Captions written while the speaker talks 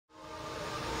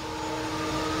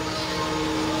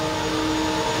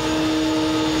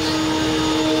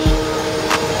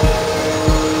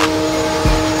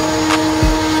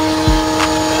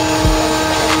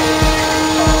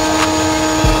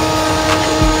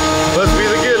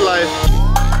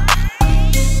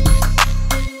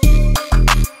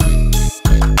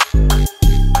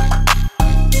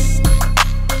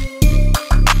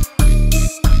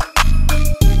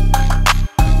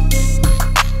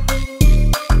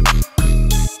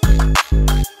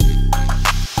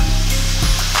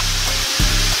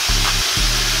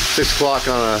6 o'clock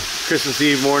on a Christmas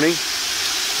Eve morning.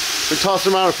 Been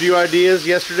tossing around a few ideas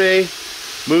yesterday,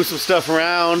 moved some stuff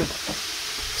around.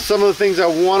 Some of the things I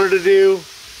wanted to do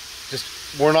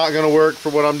just were not going to work for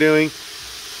what I'm doing,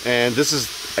 and this is,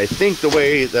 I think, the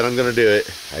way that I'm going to do it.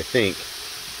 I think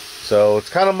so.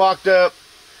 It's kind of mocked up.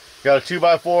 Got a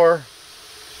 2x4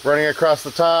 running across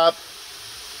the top.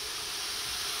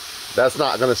 That's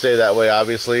not going to stay that way,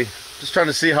 obviously. Just trying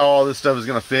to see how all this stuff is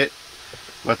going to fit.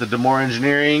 Got the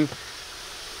DAmoreEngineering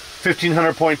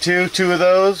 1500.2, 2 of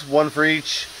those, one for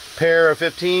each pair of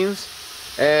 15s,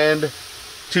 and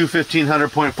 2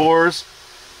 1500.4s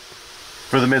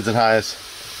for the mids and highs.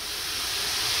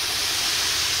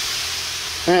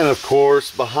 And of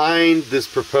course, behind this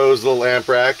proposed little amp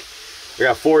rack, I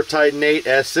got 4 Titan 8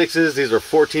 S6s. These are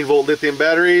 14-volt lithium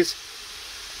batteries.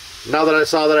 Now that I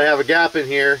saw that I have a gap in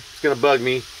here, it's going to bug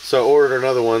me, so I ordered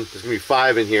another one. There's going to be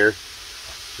 5 in here.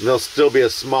 And there'll still be a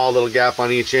small little gap on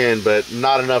each end, but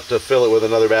not enough to fill it with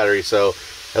another battery, so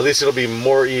at least it'll be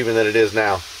more even than it is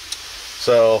now.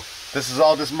 So this is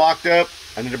all just mocked up.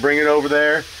 I need to bring it over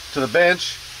there to the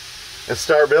bench and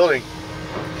start building.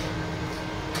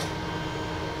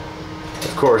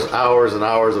 Of course, hours and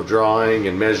hours of drawing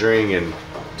and measuring and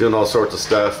doing all sorts of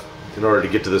stuff in order to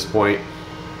get to this point.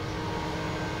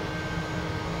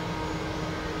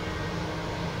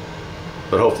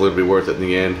 But hopefully it'll be worth it in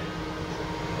the end.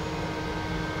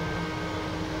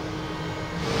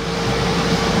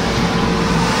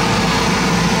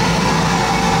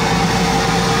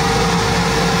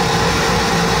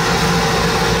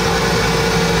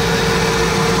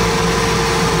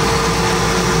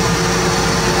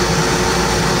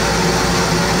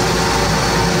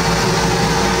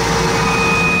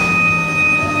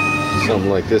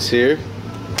 Something like this here.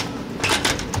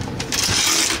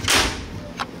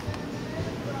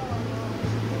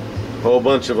 A whole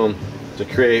bunch of them to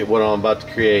create what I'm about to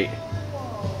create.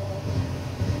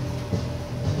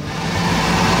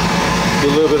 Do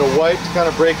a little bit of white to kind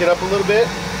of break it up a little bit.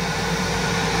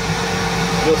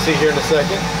 You'll see here in a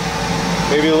second.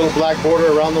 Maybe a little black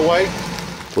border around the white.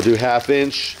 We'll do 1/2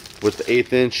 inch with the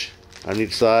 1/8 inch on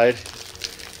each side.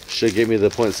 Should give me the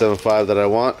 0.75 that I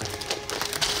want.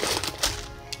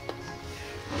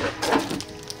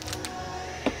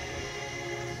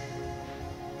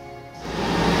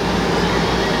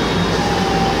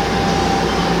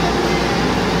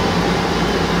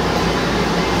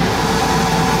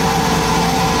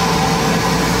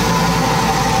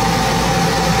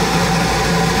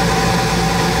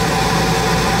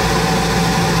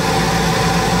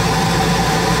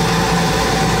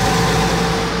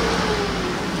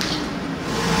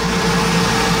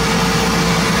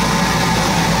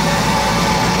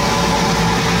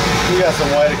 Got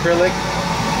some white acrylic.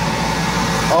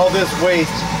 All this waste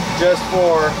just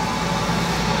for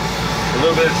a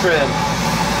little bit of trim.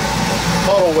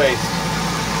 Total waste,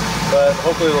 but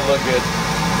hopefully it'll look good.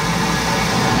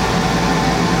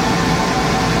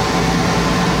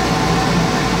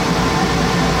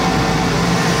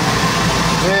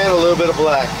 And a little bit of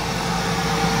black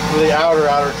for the outer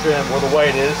trim where the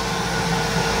white is.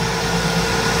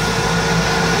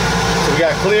 So we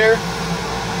got clear,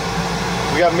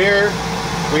 we got mirror,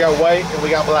 we got white, and we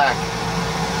got black.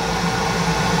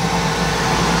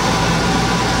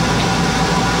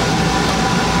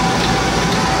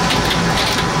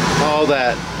 All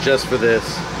that just for this.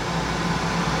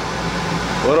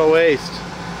 What a waste.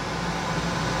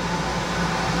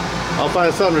 I'll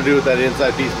find something to do with that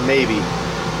inside piece, maybe.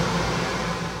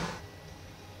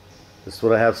 This is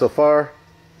what I have so far.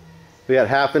 We got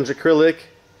 1/2 inch acrylic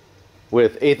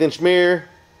with 1/8 inch mirror,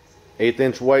 1/8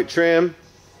 inch white trim,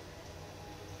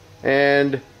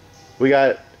 and we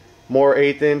got more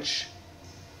 1/8 inch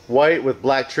white with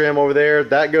black trim over there.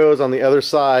 That goes on the other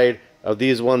side of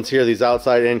these ones here, these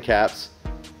outside end caps.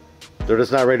 They're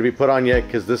just not ready to be put on yet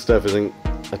because this stuff isn't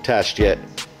attached yet.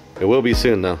 It will be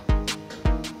soon though.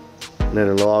 And then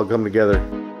it'll all come together.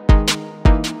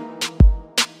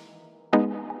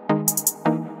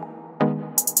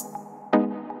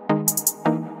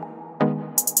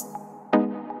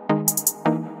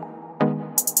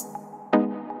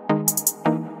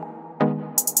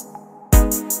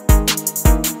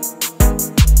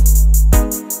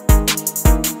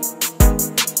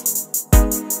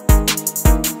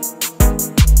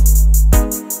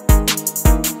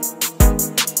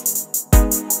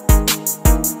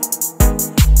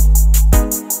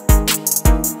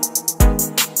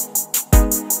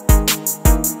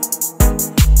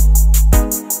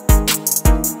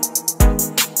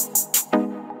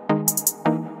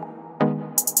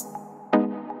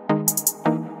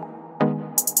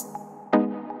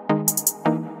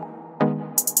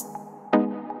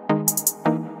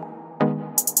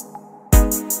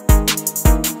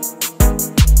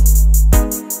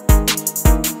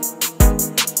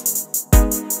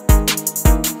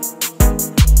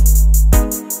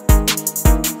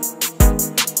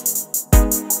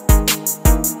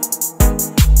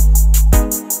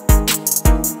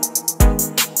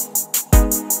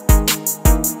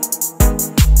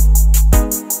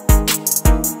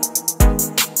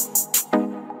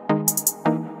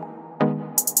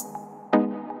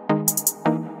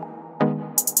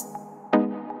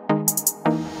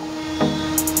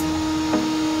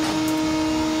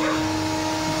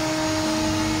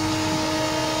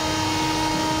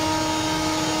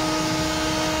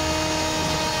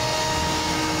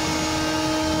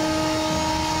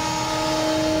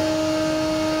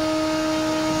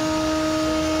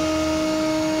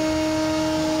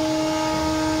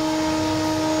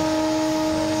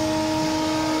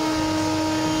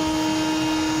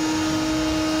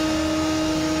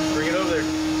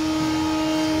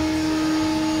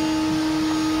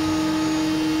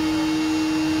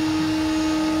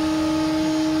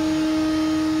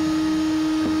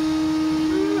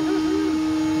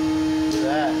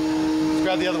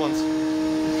 the other ones.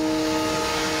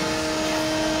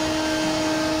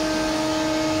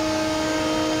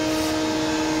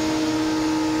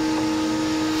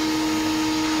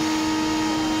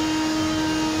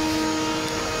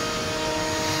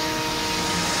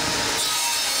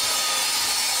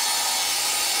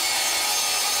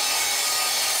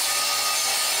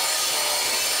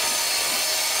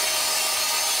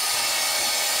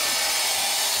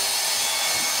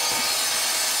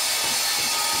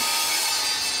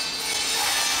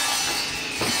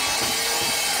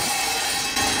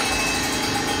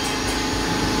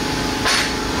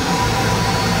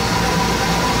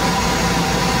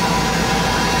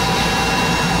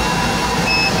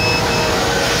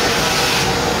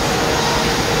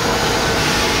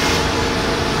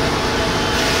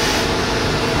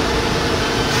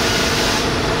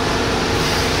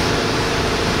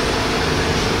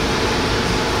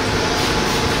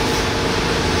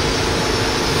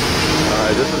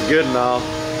 This is good now.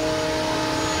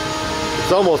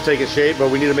 It's almost taking shape,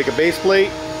 but we need to make a base plate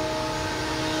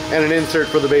and an insert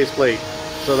for the base plate.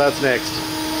 So that's next.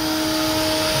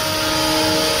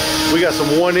 We got some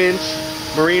 1-inch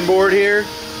marine board here,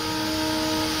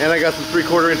 and I got some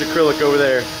 3/4 inch acrylic over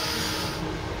there.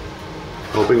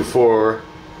 Hoping for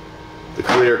the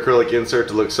clear acrylic insert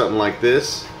to look something like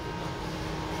this.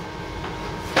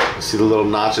 You see the little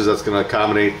notches, that's going to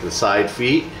accommodate the side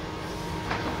feet.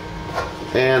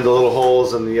 And the little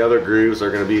holes in the other grooves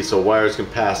are going to be so wires can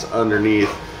pass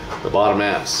underneath the bottom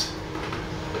amps.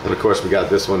 And of course we got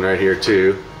this one right here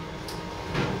too.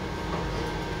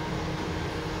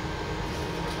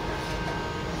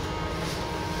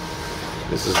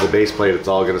 This is the base plate it's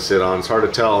all going to sit on. It's hard to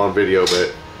tell on video,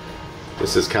 but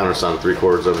this is countersunk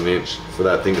 3/4 of an inch for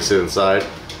that thing to sit inside.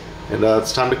 And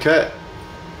it's time to cut.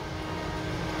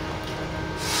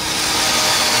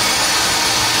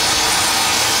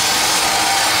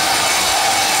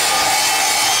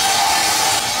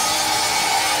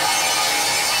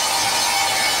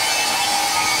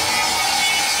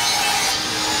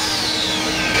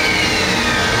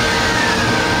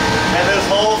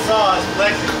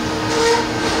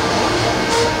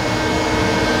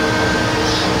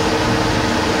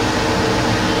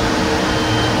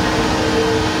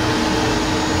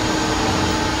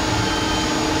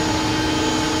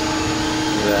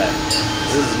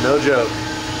 This is no joke.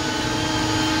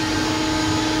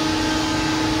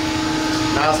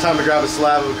 Now it's time to grab a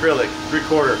slab of acrylic,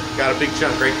 3/4. Got a big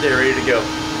chunk right there ready to go.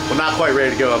 Well, not quite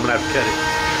ready to go. I'm gonna have to cut it.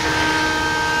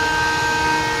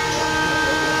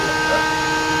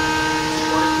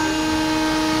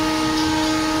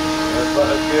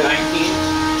 That's good. 19?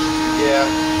 Yeah.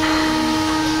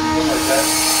 Something like that.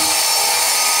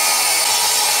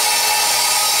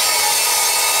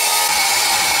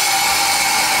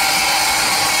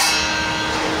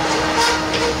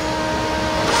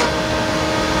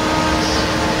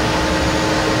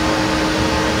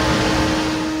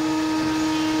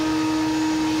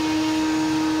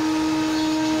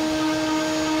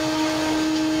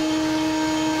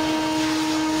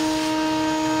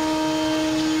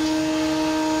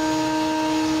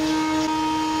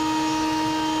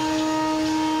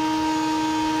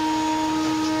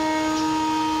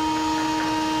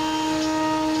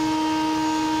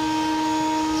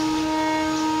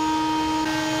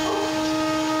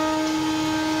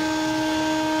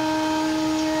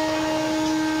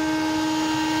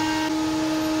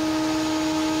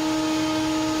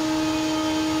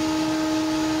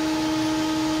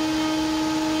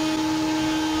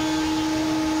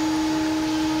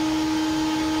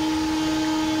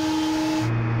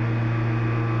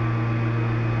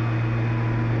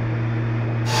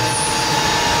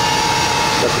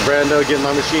 Brando getting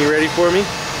my machine ready for me.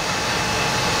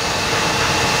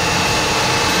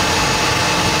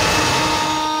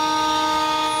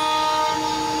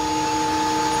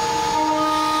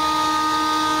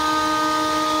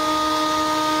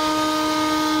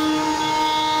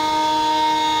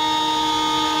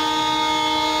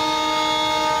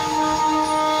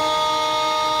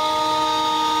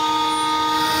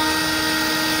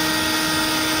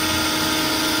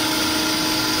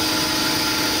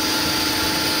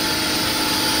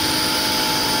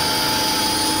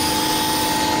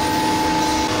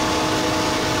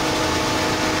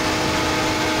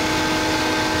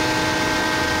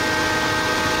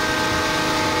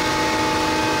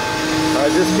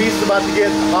 This piece is about to get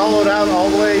hollowed out all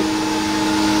the way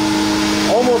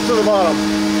almost to the bottom,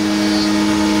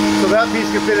 so that piece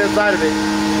can fit inside of it.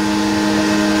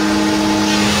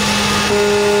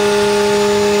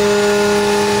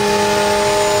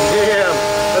 Damn,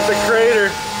 that's a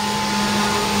crater.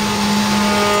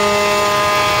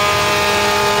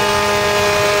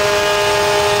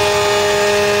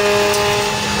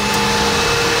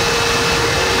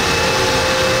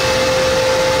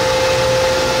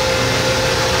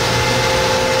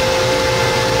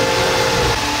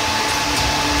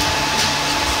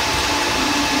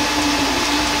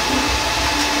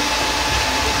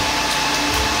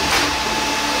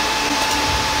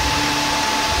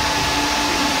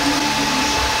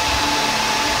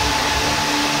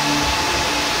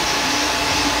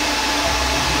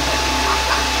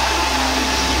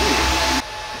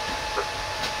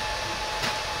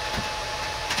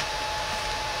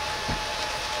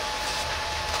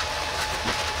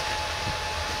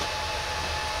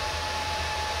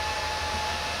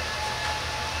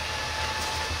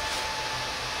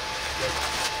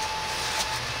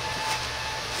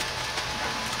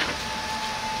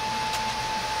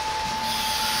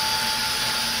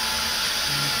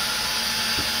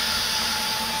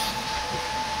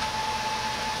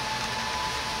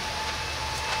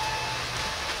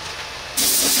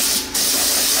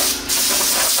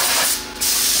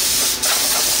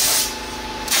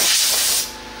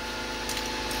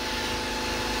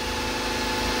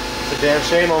 damn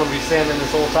shame on them to be sanding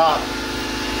this whole top.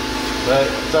 But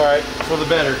it's alright, for the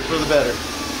better, for the better.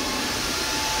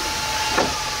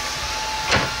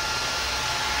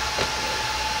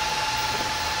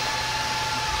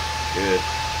 Good.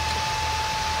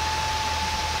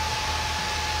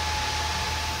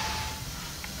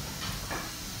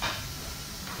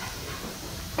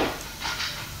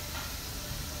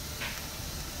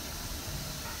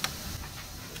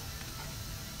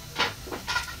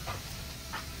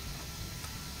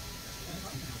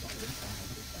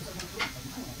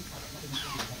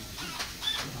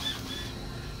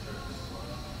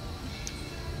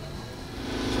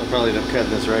 So I'll probably end up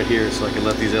cutting this right here so I can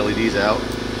let these LEDs out.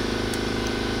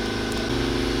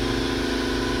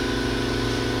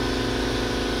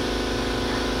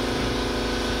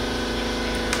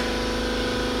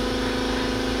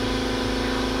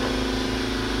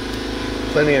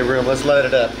 Plenty of room. Let's light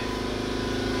it up.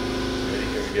 Ready?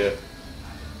 Here we go.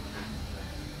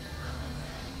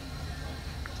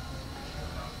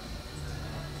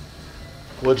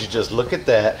 Would you just look at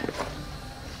that?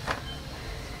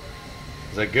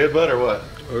 Is that good, bud, or what?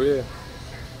 Oh yeah.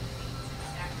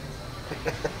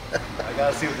 I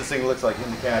gotta see what this thing looks like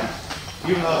in the caddy,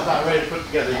 even though it's not ready to put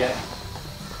together yet.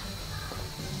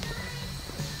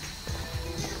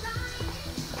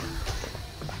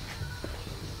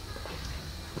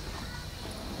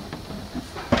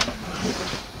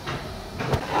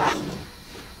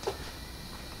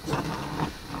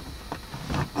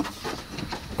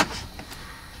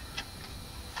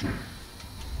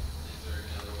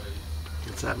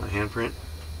 Is that my handprint?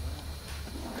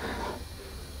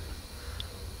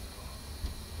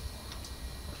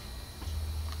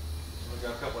 We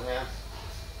got a couple of hands.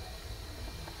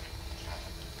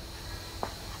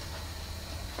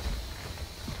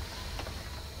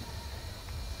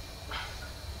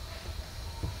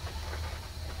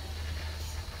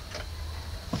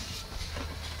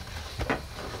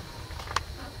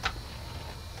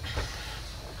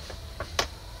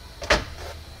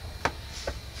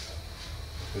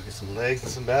 Go get some legs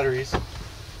and some batteries.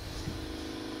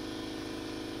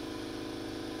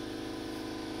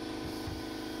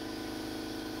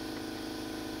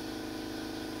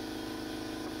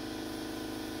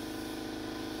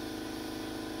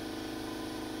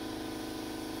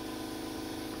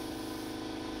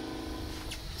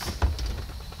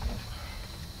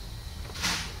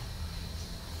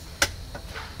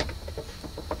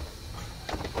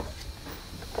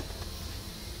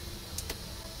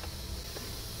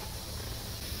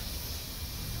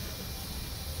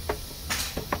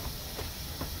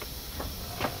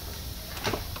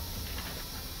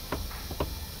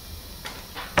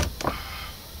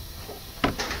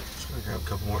 Grab a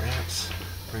couple more amps,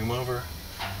 bring them over.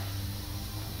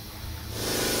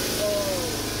 Oh,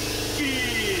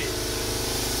 shit!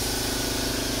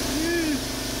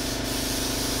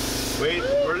 Wait,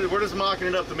 we're just mocking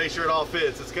it up to make sure it all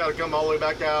fits. It's got to come all the way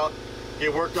back out,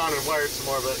 get worked on and wired some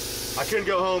more, but I couldn't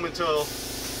go home until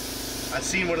I've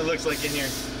seen what it looks like in here.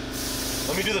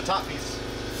 Let me do the top piece.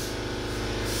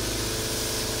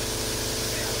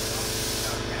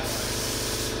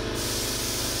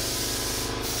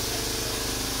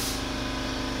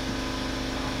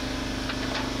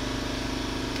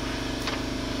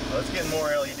 Let's get more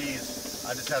LEDs.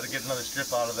 I just have to get another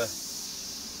strip out of the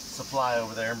supply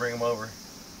over there and bring them over.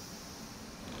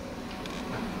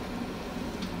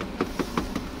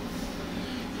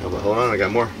 Oh, but hold on, I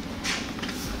got more.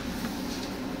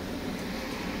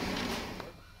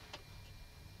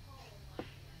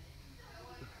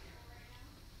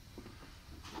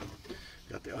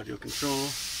 Got the audio control.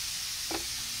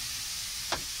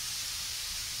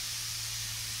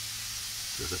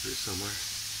 Goes up here somewhere.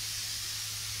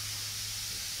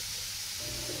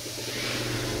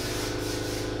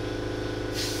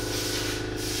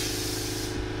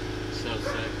 So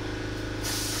sick.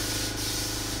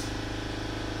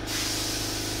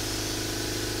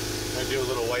 I do a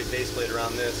little white base plate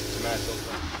around this to match those.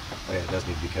 Oh yeah, it does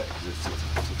need to be cut because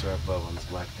it's right above on this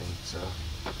black thing. So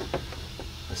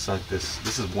I sunk this.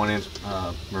 This is 1-inch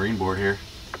marine board here.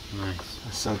 Nice.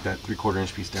 I sunk that 3/4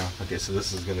 inch piece down. Okay, so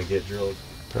this is gonna get drilled.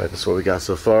 All right, that's what we got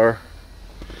so far.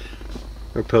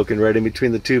 We're poking right in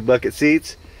between the two bucket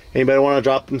seats. Anybody want to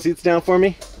drop them seats down for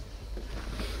me?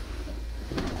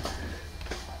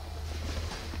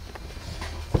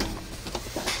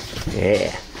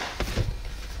 Yeah.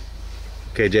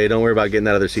 Okay, Jay, don't worry about getting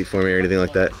that other seat for me or anything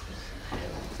like that.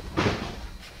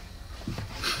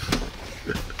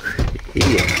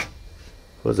 Yeah.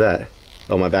 What's that?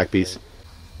 Oh, my back piece.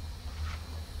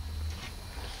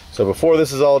 So before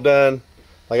this is all done,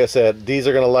 like I said, these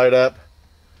are going to light up.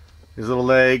 These little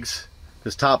legs.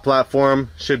 This top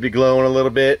platform should be glowing a little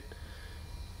bit.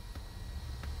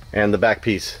 And the back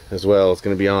piece as well is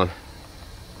going to be on.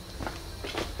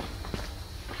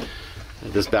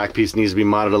 This back piece needs to be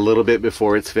modded a little bit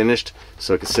before it's finished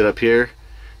so it can sit up here.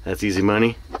 That's easy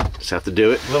money. Just have to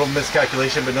do it. A little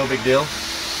miscalculation, but no big deal.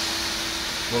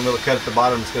 One little cut at the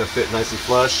bottom is going to fit nice and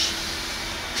flush.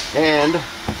 And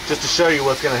just to show you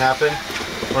what's going to happen,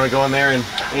 I'm going to go in there and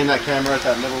aim that camera at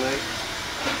that middle leg.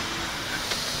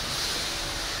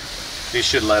 These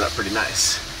should light up pretty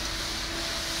nice.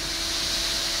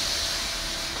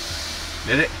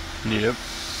 Did it? Yep.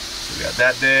 So we got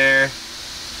that there.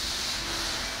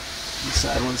 These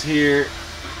side ones here.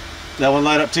 That one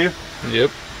light up too?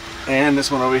 Yep. And this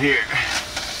one over here.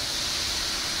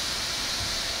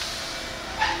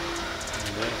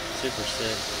 Super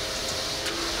sick.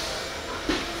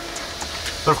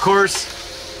 But of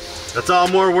course, that's all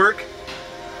more work.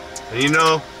 And you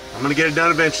know, I'm gonna get it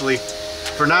done eventually.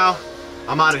 For now,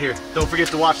 I'm out of here. Don't forget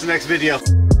to watch the next video.